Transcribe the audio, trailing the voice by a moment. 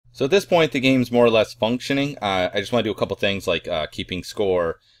So at this point, the game's more or less functioning. I just want to do a couple things like keeping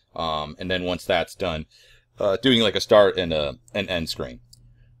score, and then once that's done, doing like a start and an end screen.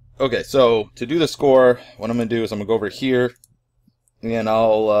 Okay, so to do the score, what I'm going to do is I'm going to go over here, and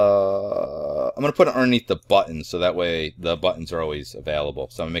I'm going to put it underneath the buttons, so that way the buttons are always available.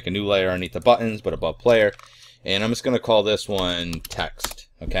 So I'm going to make a new layer underneath the buttons, but above player, and I'm just going to call this one text,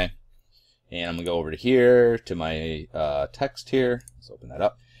 okay? And I'm going to go over to here, to my text here. Let's open that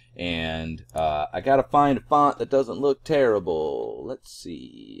up. And I got to find a font that doesn't look terrible. Let's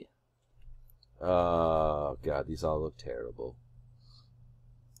see. Oh, God, these all look terrible.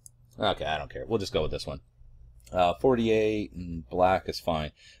 Okay, I don't care. We'll just go with this one. 48 and black is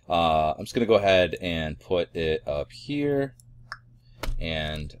fine. I'm just going to go ahead and put it up here.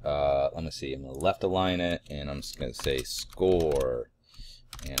 And let me see. I'm going to left align it. And I'm just going to say score.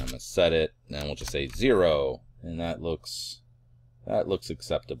 And I'm going to set it. And we'll just say 0. And that looks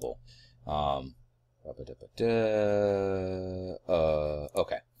acceptable. Okay.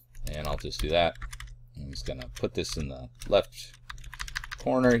 And I'll just do that. I'm just going to put this in the left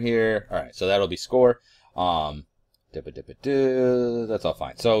corner here. All right, so that'll be score. That's all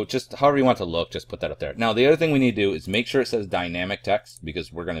fine. So just however you want it to look, just put that up there. Now the other thing we need to do is make sure it says dynamic text,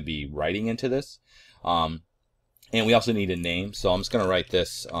 because we're going to be writing into this. And we also need a name. So I'm just going to write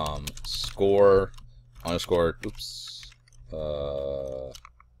this score underscore. Oops.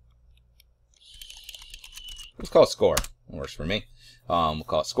 Let's call it score. It works for me. We'll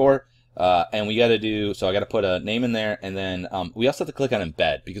call it score. And we got to do, so I got to put a name in there, and then we also have to click on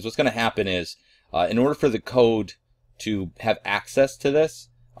embed, because what's going to happen is in order for the code to have access to this,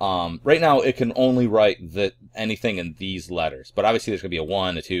 right now it can only write anything in these letters, but obviously there's going to be a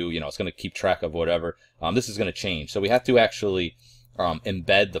 1, a 2, it's going to keep track of whatever. This is going to change, so we have to actually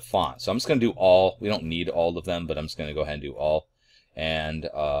embed the font. So I'm just going to do all. We don't need all of them, but I'm just going to go ahead and do all. And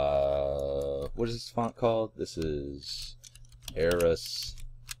what is this font called? This is Eris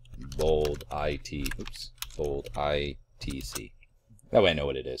bold bold ITC. That way I know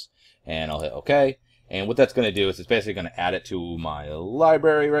what it is. And I'll hit OK. And what that's going to do is it's basically going to add it to my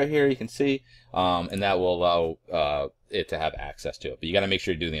library right here, you can see. And that will allow it to have access to it. But you got to make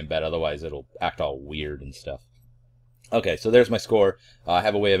sure you do the embed, otherwise it'll act all weird and stuff. Okay, so there's my score. I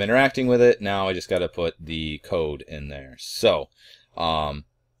have a way of interacting with it. Now I just got to put the code in there. So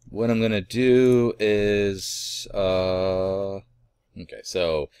what I'm going to do is, okay,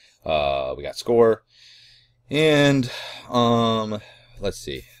 so we got score, and let's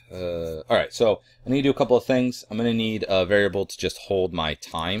see. All right, so I need to do a couple of things. I'm going to need a variable to just hold my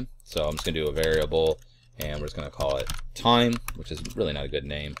time. So I'm just going to do a variable, and we're just going to call it time, which is really not a good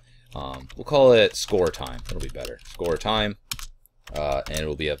name. We'll call it score time. It'll be better. Score time, and it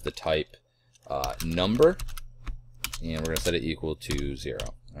will be of the type number, and we're going to set it equal to 0.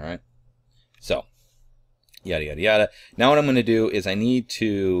 All right. So yada yada yada. Now what I'm going to do is I need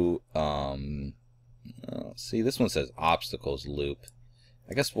to see, this one says obstacles loop.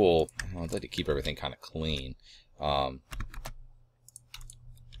 I guess I'd like to keep everything kind of clean.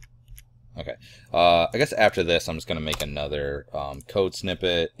 Okay. I guess after this, I'm just going to make another code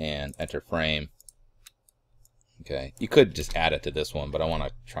snippet and enter frame. Okay. You could just add it to this one, but I want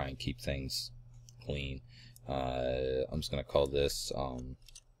to try and keep things clean. I'm just going to call this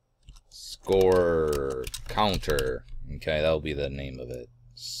score counter. Okay, that'll be the name of it.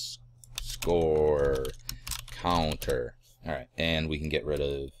 Score counter. All right, and we can get rid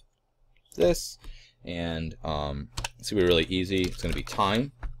of this, and this will be really easy. It's going to be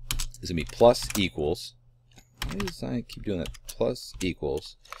time. It's going to be plus equals. Why does I keep doing that? Plus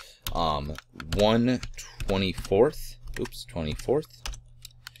equals 1/24. Oops, 24th.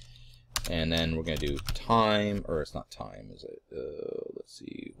 And then we're going to do time, or it's not time, is it? Let's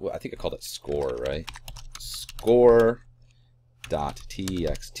see. Well, I think I called it score, right? Score dot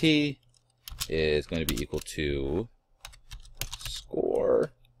txt is going to be equal to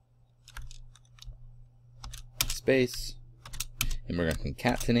score space, and we're going to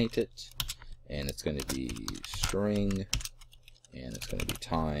concatenate it, and it's going to be string, and it's going to be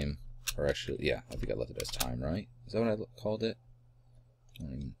time, or actually, yeah, I think I left it as time, right? Is that what I called it?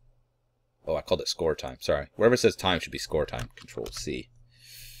 Oh, I called it score time. Sorry. Wherever it says time should be score time. Control C.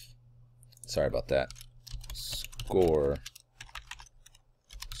 Sorry about that. Score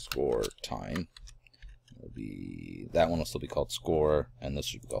time. It'll be, that one will still be called score, and this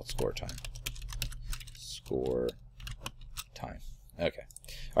should be called score time. Score time. Okay.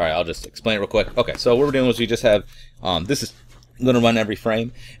 All right. I'll just explain it real quick. Okay. So what we're doing is we just have this is going to run every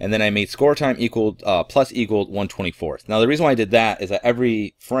frame, and then I made score time equaled plus equaled 1/24. Now the reason why I did that is that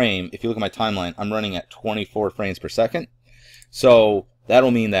every frame, if you look at my timeline, I'm running at 24 frames per second. So that'll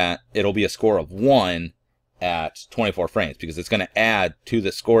mean that it'll be a score of 1 at 24 frames, because it's going to add to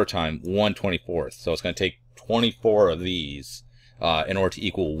the score time 1/24. So it's going to take 24 of these in order to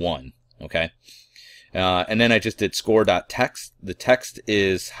equal 1. Okay. And then I just did score.text. The text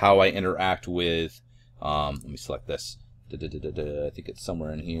is how I interact with, let me select this. I think it's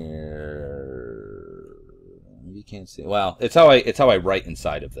somewhere in here. Maybe you can't see it. Well, it's how I write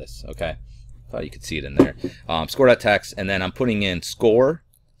inside of this. Okay. Thought you could see it in there. Score.text, and then I'm putting in score,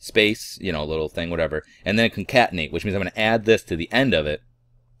 space, you know, little thing, whatever, and then concatenate, which means I'm going to add this to the end of it.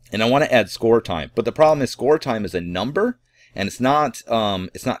 And I want to add score time. But the problem is score time is a number, and it's not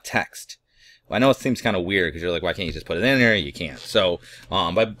text. I know it seems kind of weird because you're like, why can't you just put it in there? You can't. So,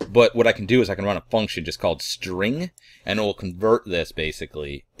 but what I can do is I can run a function just called string, and it will convert this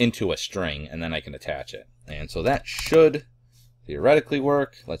basically into a string, and then I can attach it. And so that should theoretically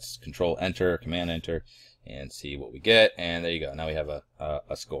work. Let's control enter, command enter, and see what we get. And there you go. Now we have a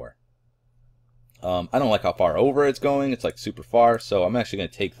score. I don't like how far over it's going. It's like super far. So I'm actually going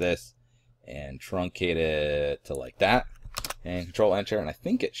to take this and truncate it to like that, and control enter, and I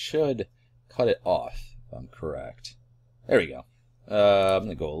think it should cut it off, if I'm correct. There we go. I'm going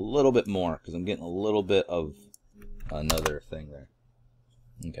to go a little bit more because I'm getting a little bit of another thing there.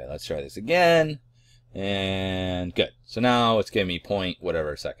 Okay, let's try this again. And good. So now it's giving me point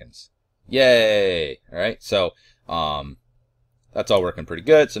whatever seconds. Yay! Alright, so that's all working pretty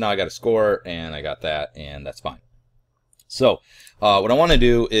good. So now I got a score, and I got that, and that's fine. So what I want to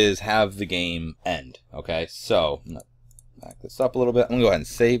do is have the game end. Okay, so I'm going to back this up a little bit. I'm going to go ahead and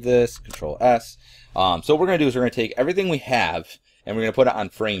save this, Control S. So what we're going to do is we're going to take everything we have, and we're going to put it on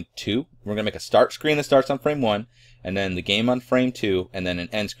frame 2. We're going to make a start screen that starts on frame 1, and then the game on frame 2, and then an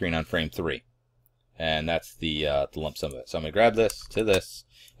end screen on frame 3. And that's the lump sum of it. So I'm going to grab this to this,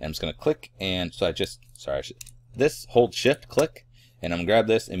 and I'm just going to click, and so this, hold shift, click, and I'm going to grab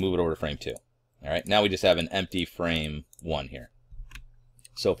this and move it over to frame 2. Alright, now we just have an empty frame 1 here.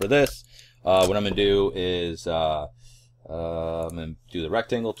 So for this, what I'm going to do is I'm going to do the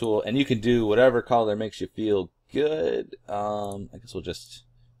rectangle tool, and you can do whatever color makes you feel good. I guess I'm just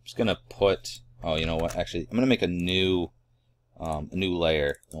going to put, oh, you know what, actually, I'm going to make a new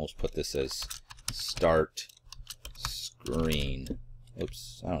layer, and we'll just put this as start screen.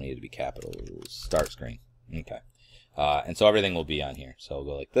 Oops, I don't need it to be capital. Start screen. Okay. And so everything will be on here. So we'll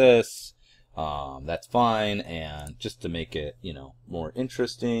go like this. That's fine. And just to make it, you know, more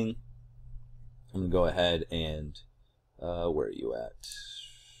interesting, I'm going to go ahead and, where are you at?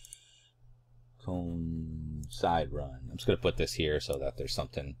 Cone side run. I'm just going to put this here so that there's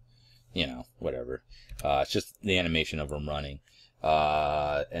something, you know, whatever. It's just the animation of them running.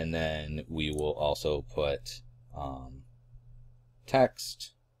 And then we will also put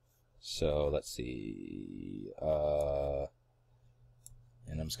text. So let's see. And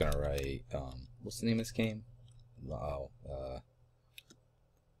I'm just gonna write. What's the name of this game? Oh,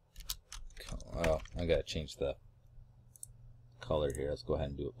 I gotta change the color here. Let's go ahead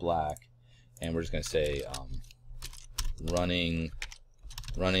and do it black. And we're just gonna say running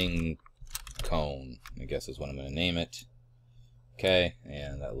cone, I guess is what I'm gonna name it. Okay,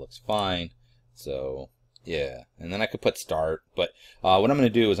 and that looks fine. So yeah, and then I could put start, but what I'm going to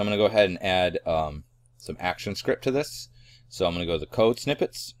do is I'm going to go ahead and add some action script to this. So I'm going to go to the code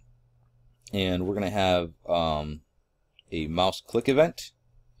snippets, and we're going to have a mouse click event.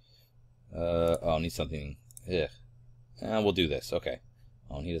 Oh, I need something. We'll do this. Okay.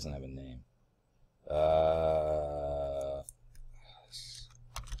 Oh, and he doesn't have a name.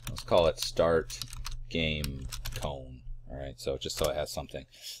 Let's call it start game cone. Alright, so just so it has something.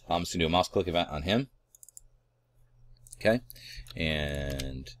 I'm just going to do a mouse click event on him. Okay,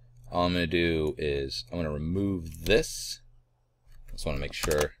 and all I'm going to do is I'm going to remove this. I just want to make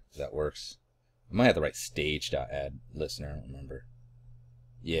sure that works. I might have to write stage.add listener, I don't remember.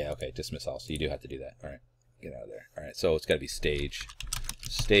 Yeah, okay, dismiss all, so you do have to do that. Alright, get out of there. Alright, so it's got to be stage.add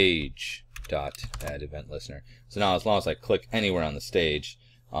event listener. So now as long as I click anywhere on the stage,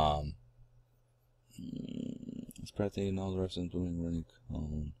 it's practically all the reference doing running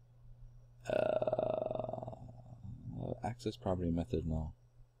cone. Access property method, no.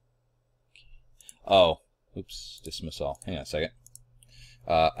 Oh, oops, dismiss all. Hang on a second.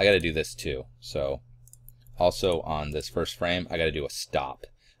 I got to do this too. So also on this first frame, I got to do a stop.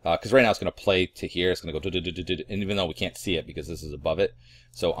 Because right now it's going to play to here. It's going to go, and even though we can't see it because this is above it.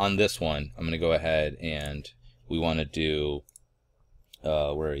 So on this one, I'm going to go ahead and we want to do,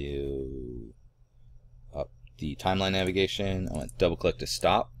 where are you? The timeline navigation. I want to double click to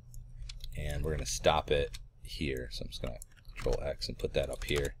stop, and we're going to stop it here. So I'm just going to Control X and put that up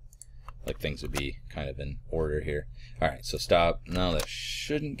here. like things would be kind of in order here. All right, so stop. Now that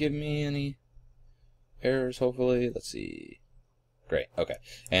shouldn't give me any errors, hopefully. Let's see. Great, okay.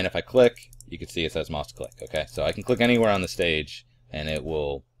 And if I click, you can see it says mouse click, okay? So I can click anywhere on the stage and it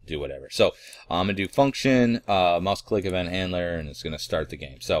will do whatever. So I'm gonna do function, mouse click event handler, and it's gonna start the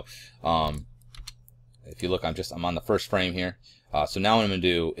game. So if you look, I'm on the first frame here. So now what I'm gonna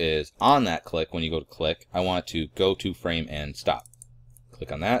do is on that click, when you go to click, I want to go to frame and stop.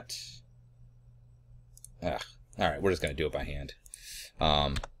 Click on that. All right, we're just gonna do it by hand.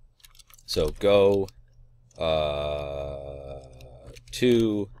 So go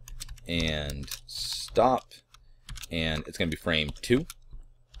to and stop, and it's gonna be frame 2,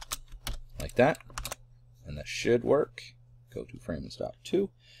 like that, and that should work. Go to frame and stop 2,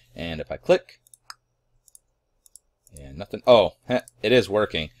 and if I click, and nothing. Oh, it is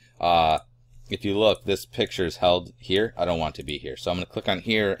working. If you look, this picture is held here. I don't want to be here, so I'm gonna click on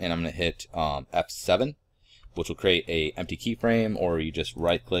here, and I'm gonna hit F7, which will create a empty keyframe, or you just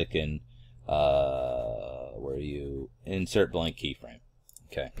right click and where you insert blank keyframe.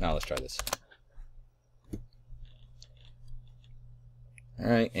 Okay, now let's try this. All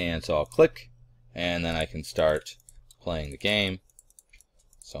right, and so I'll click, and then I can start playing the game,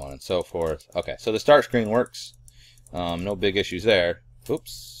 so on and so forth. Okay, so the start screen works. No big issues there.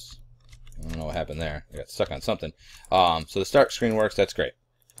 Oops, I don't know what happened there. I got stuck on something. So the start screen works. That's great.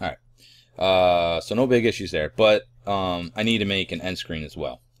 All right. So no big issues there, but I need to make an end screen as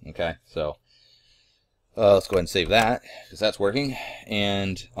well. Okay, so let's go ahead and save that because that's working.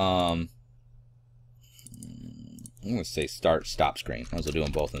 And I'm going to say start stop screen. I was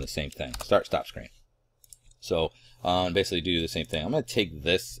doing both in the same thing. Start stop screen. So basically do the same thing. I'm going to take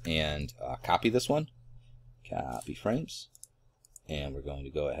this and copy this one. Copy frames. And we're going to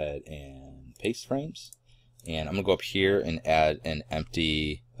go ahead and paste frames. And I'm going to go up here and add an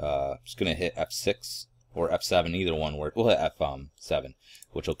empty, just going to hit F6 or F7, either one word. We'll hit F7,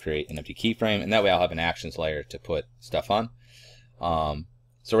 which will create an empty keyframe. And that way I'll have an actions layer to put stuff on.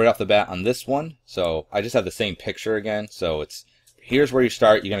 So right off the bat on this one, so I just have the same picture again. So it's, here's where you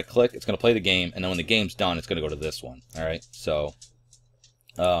start. You're going to click, it's going to play the game. And then when the game's done, it's going to go to this one. All right. So,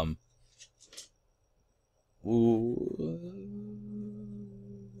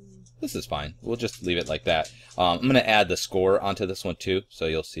 this is fine. We'll just leave it like that. I'm going to add the score onto this one too, so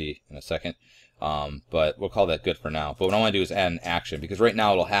you'll see in a second. But we'll call that good for now. But what I want to do is add an action, because right now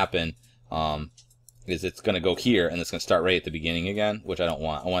what'll happen is it's going to go here, and it's going to start right at the beginning again, which I don't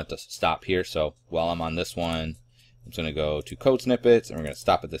want. I want it to stop here. So while I'm on this one, I'm going to go to code snippets, and we're going to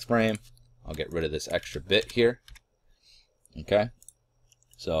stop at this frame. I'll get rid of this extra bit here. Okay.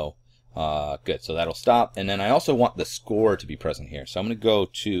 So good. So that'll stop. And then I also want the score to be present here. So I'm going to go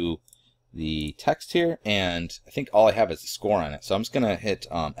to the text here, and I think all I have is the score on it. So I'm just going to hit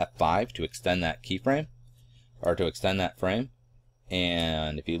F5 to extend that keyframe, or to extend that frame.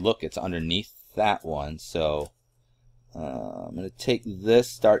 And if you look, it's underneath that one. So I'm going to take this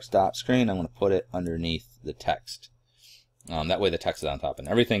start stop screen, I'm going to put it underneath the text. That way the text is on top, and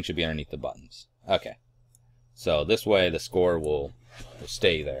everything should be underneath the buttons. Okay. So this way the score will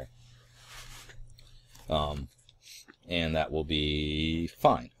stay there. And that will be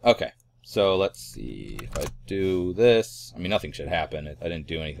fine. Okay. So let's see if I do this. I mean, nothing should happen. I didn't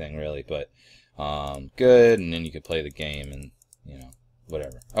do anything really, but good. And then you could play the game and, you know,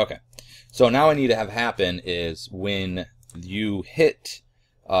 whatever. Okay. So now I need to have happen is when you hit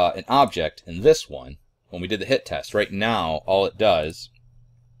an object in this one, when we did the hit test, right now, all it does,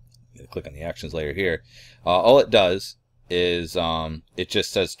 click on the actions layer here, all it does is it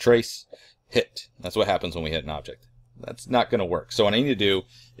just says trace hit. That's what happens when we hit an object. That's not going to work. So what I need to do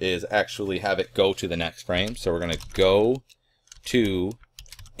is actually have it go to the next frame. So we're going to go to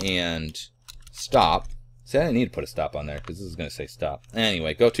and stop. See, I didn't need to put a stop on there because this is going to say stop.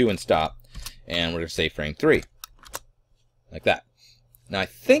 Anyway, go to and stop. And we're going to say frame 3. Like that. Now I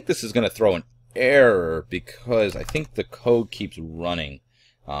think this is going to throw an error because I think the code keeps running,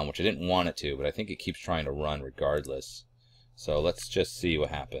 which I didn't want it to, but I think it keeps trying to run regardless. So let's just see what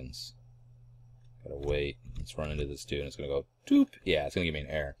happens. Gotta wait. Let's run into this too, and it's gonna go doop. Yeah, it's gonna give me an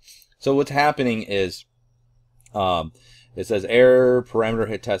error. So what's happening is, it says error parameter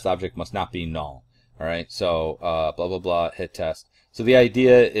hit test object must not be null. All right. So blah blah blah hit test. So the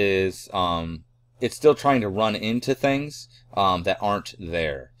idea is it's still trying to run into things that aren't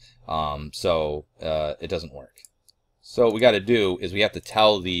there. So it doesn't work. So what we got to do is we have to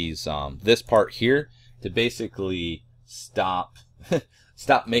tell these this part here to basically stop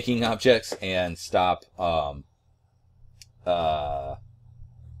stop making objects and stop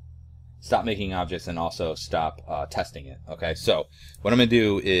stop making objects and also stop testing it. Okay, so what I'm going to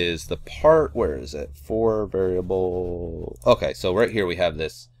do is the part, where is it? For variable. Okay, so right here we have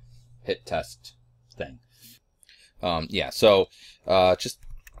this hit test thing. Yeah, so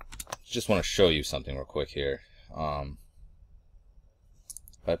just want to show you something real quick here.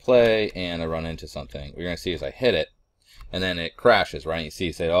 If I play and I run into something, what you're going to see is I hit it, and then it crashes, right? You see,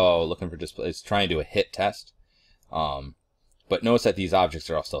 you say, oh, looking for display. It's trying to do a hit test. But notice that these objects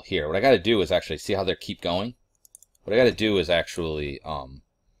are all still here. What I got to do is actually see how they keep going. What I got to do is actually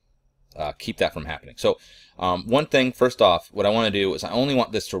keep that from happening. So one thing, first off, what I want to do is I only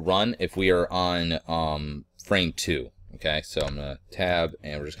want this to run if we are on frame 2. Okay, so I'm going to tab,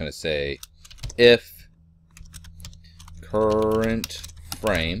 and we're just going to say if current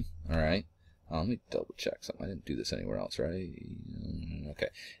frame. All right. Let me double check something. I didn't do this anywhere else, right? Okay.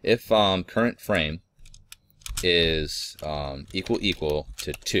 If current frame is equal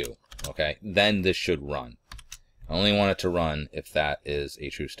to 2, okay, then this should run. I only want it to run if that is a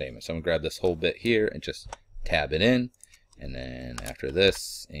true statement. So I'm going to grab this whole bit here and just tab it in, and then after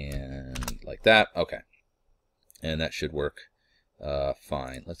this, and like that. Okay. And that should work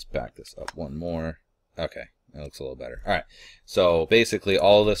fine. Let's back this up one more. Okay. That looks a little better. All right. So basically,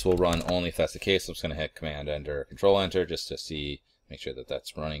 all of this will run only if that's the case. I'm just going to hit Command Enter, Control Enter, just to see, make sure that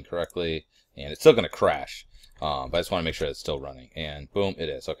that's running correctly. And it's still going to crash, but I just want to make sure it's still running. And boom, it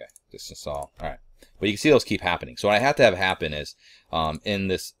is. Okay. Just install. All right. But you can see those keep happening. So what I have to have happen is, in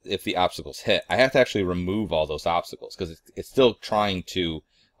this, if the obstacles hit, I have to actually remove all those obstacles because it's still trying to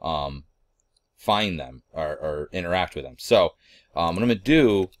find them or interact with them. So what I'm going to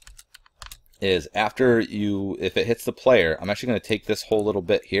do is after if it hits the player, I'm actually going to take this whole little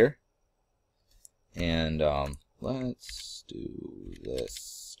bit here, and let's do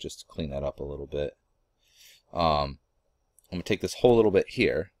this just to clean that up a little bit. I'm going to take this whole little bit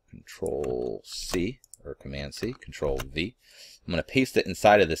here, Control C or Command C, Control V. I'm going to paste it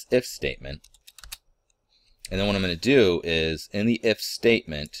inside of this if statement, and then what I'm going to do is in the if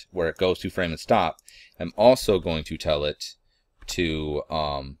statement where it goes to frame and stop, I'm also going to tell it to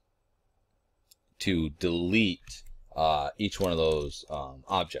delete each one of those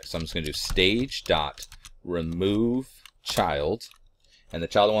objects. So I'm just going to do stage.remove child, and the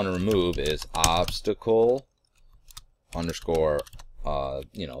child I want to remove is obstacle underscore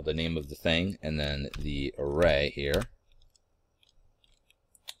the name of the thing, and then the array here.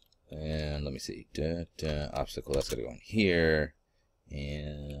 And let me see, obstacle, that's going to go in here,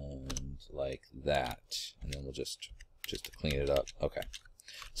 and like that, and then we'll just to clean it up. Okay,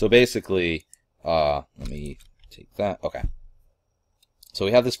 so basically, let me take that. Okay, so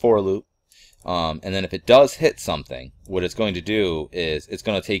we have this for loop, and then if it does hit something, what it's going to do is it's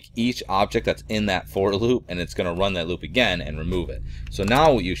going to take each object that's in that for loop, and it's going to run that loop again and remove it. So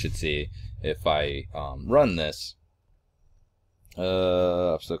now what you should see, if I run this,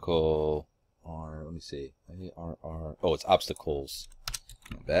 obstacle R, let me see, ARR, oh, it's obstacles.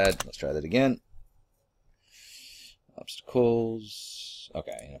 Not bad. Let's try that again. Obstacles.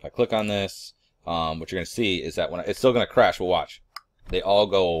 Okay, and if I click on this, what you're going to see is that when it's still going to crash, but watch, they all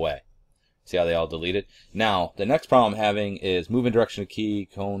go away. See how they all deleted? Now, the next problem I'm having is moving direction of key,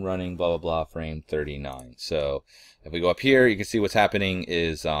 cone running, blah, blah, blah, frame 39. So if we go up here, you can see what's happening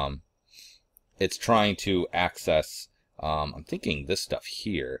is it's trying to access, I'm thinking this stuff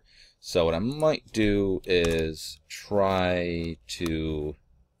here. So what I might do is try to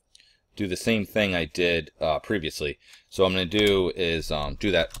do the same thing I did previously. So what I'm going to do is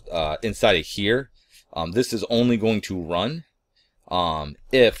do that inside of here. This is only going to run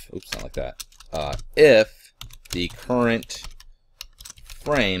if, oops, not like that, if the current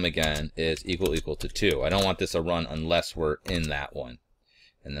frame, again, is equal to 2. I don't want this to run unless we're in that one.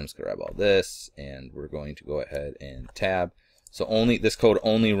 And then I'm just going to grab all this, and we're going to go ahead and tab. So only this code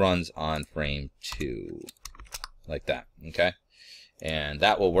only runs on frame 2, like that, okay? And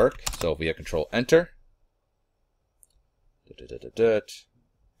that will work. So if we hit Control Enter,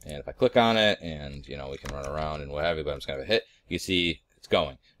 and if I click on it, and we can run around and what have you, but I'm just gonna hit, you see it's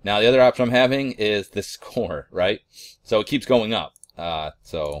going. Now the other option I'm having is the score, right? So it keeps going up.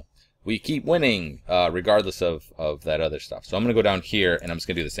 So we keep winning regardless of that other stuff. So I'm gonna go down here and I'm just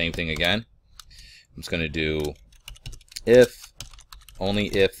gonna do the same thing again. I'm just gonna do if, only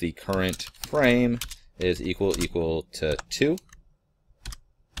if the current frame is equal to 2.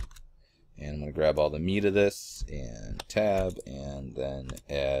 And I'm going to grab all the meat of this and tab and then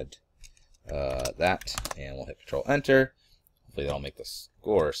add that, and we'll hit Control Enter. Hopefully that'll make the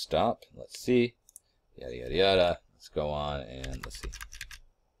score stop. Let's see. Yada yada yada. Let's go on and let's see.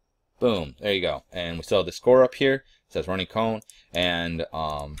 Boom. There you go. And we still have the score up here. It says running cone. And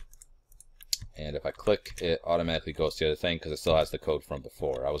and if I click, it automatically goes to the other thing because it still has the code from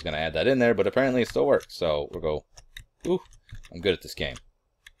before. I was going to add that in there, but apparently it still works. So we'll go, ooh, I'm good at this game.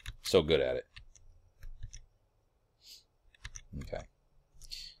 So good at it. Okay.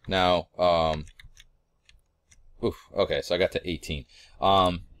 Now, okay, so I got to 18.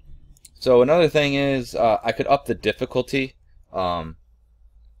 So another thing is I could up the difficulty by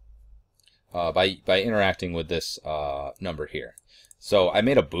interacting with this number here. So I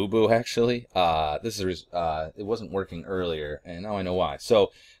made a boo-boo actually. This is it wasn't working earlier, and now I know why. So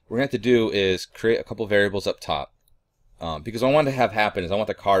what we're going to have to do is create a couple variables up top. Because what I want to have happen is I want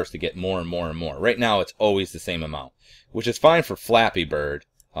the cars to get more and more and more. Right now it's always the same amount, which is fine for Flappy Bird.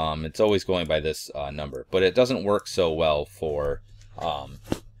 It's always going by this number, but it doesn't work so well for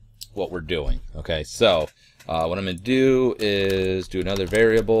what we're doing. Okay, so what I'm going to do is do another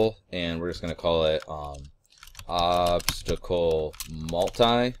variable, and we're just going to call it obstacle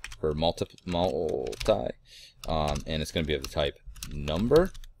multi for multi, and it's going to be of the type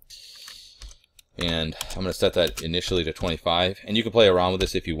number. And I'm going to set that initially to 25, and you can play around with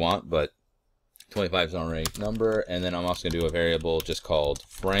this if you want, but 25 is already number. And then I'm also going to do a variable just called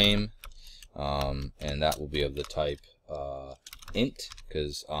frame, and that will be of the type int,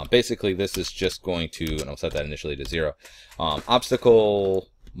 because basically this is just going to, and I'll set that initially to 0. Obstacle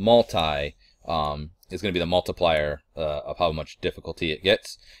multi is going to be the multiplier of how much difficulty it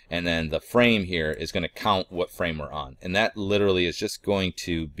gets, and then the frame here is going to count what frame we're on, and that literally is just going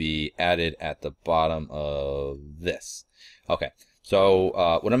to be added at the bottom of this. Okay, so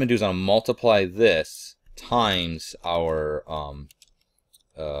what I'm going to do is I'm going to multiply this times our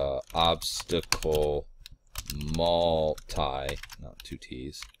obstacle multi, not 2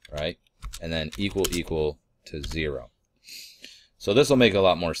 T's, right? And then equal to 0. So this will make a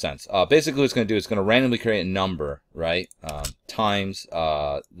lot more sense. Basically what it's going to do is it's going to randomly create a number, right, times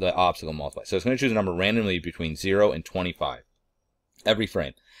the obstacle multiply. So it's going to choose a number randomly between 0 and 25 every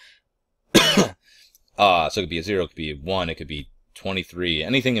frame. So it could be a 0, it could be a 1, it could be 23,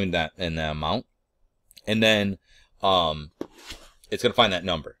 anything in that amount. And then it's going to find that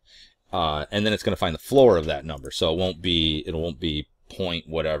number. And then it's going to find the floor of that number. So it won't be point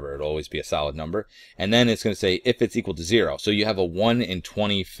whatever, it'll always be a solid number. And then it's going to say if it's equal to 0. So you have a 1 in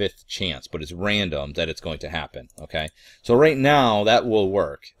 25th chance, but it's random that it's going to happen. Okay, so right now that will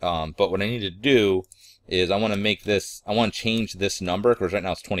work, but what I need to do is I want to make this, I want to change this number, because right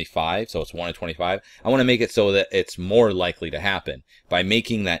now it's 25, so it's 1 in 25. I want to make it so that it's more likely to happen by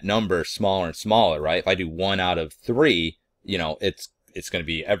making that number smaller and smaller, right? If I do 1 out of 3, you know, it's going to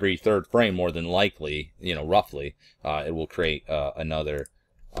be every third frame more than likely, you know, roughly, it will create another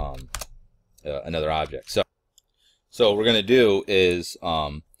object. So what we're going to do is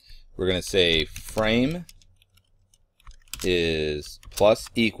we're going to say frame is plus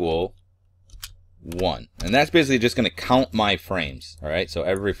equal 1, and that's basically just going to count my frames. All right, so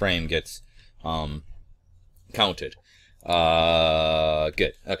every frame gets counted.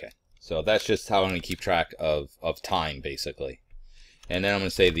 Good. Okay, so that's just how I'm going to keep track of time, basically. And then I'm going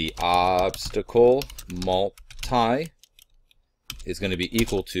to say the obstacle multi is going to be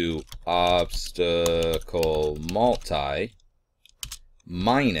equal to obstacle multi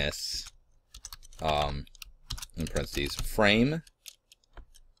minus, in parentheses, frame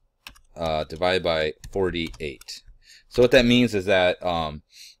divided by 48. So what that means is that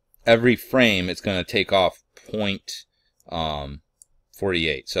every frame it's going to take off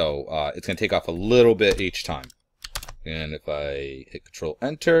 0.48. So it's going to take off a little bit each time. And if I hit Control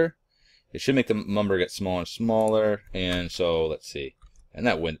Enter, it should make the number get smaller and smaller. And so let's see, and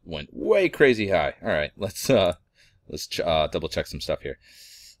that went way crazy high. All right, let's double check some stuff here.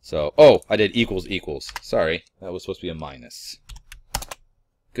 So I did equals. Sorry, that was supposed to be a minus.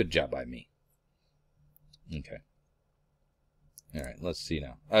 Good job by me. Okay. All right, let's see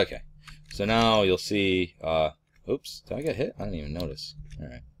now. Okay, so now you'll see. Oops, did I get hit? I didn't even notice. All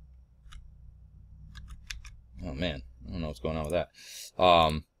right. Oh man, I don't know what's going on with that.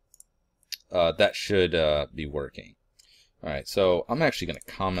 That should be working. All right, so I'm actually going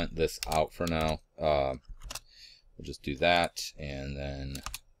to comment this out for now. We'll just do that, and then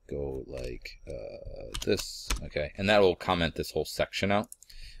go like this. Okay, and that will comment this whole section out,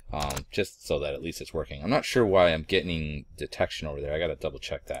 just so that at least it's working. I'm not sure why I'm getting detection over there. I got to double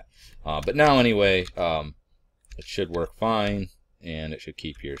check that. But now anyway, it should work fine, and it should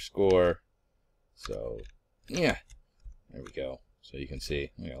keep your score. So yeah, there we go. So you can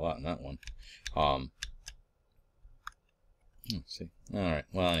see we got a lot in that one. Let's see. All right.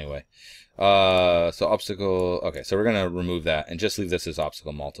 Well, anyway, so obstacle. Okay, so we're gonna remove that and just leave this as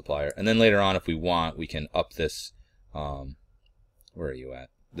obstacle multiplier. And then later on, if we want, we can up this. Where are you at?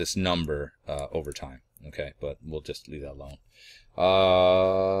 this number over time. Okay, but we'll just leave that alone.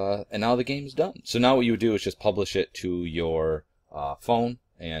 And now the game's done. So now what you would do is just publish it to your phone,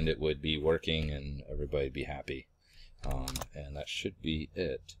 and it would be working, and everybody would be happy. And that should be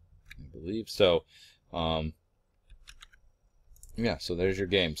it, I believe. So, yeah, so there's your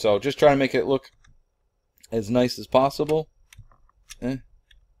game. So just try to make it look as nice as possible. I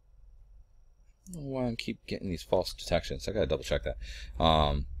don't know why I keep getting these false detections. I gotta double check that.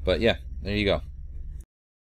 But yeah, there you go.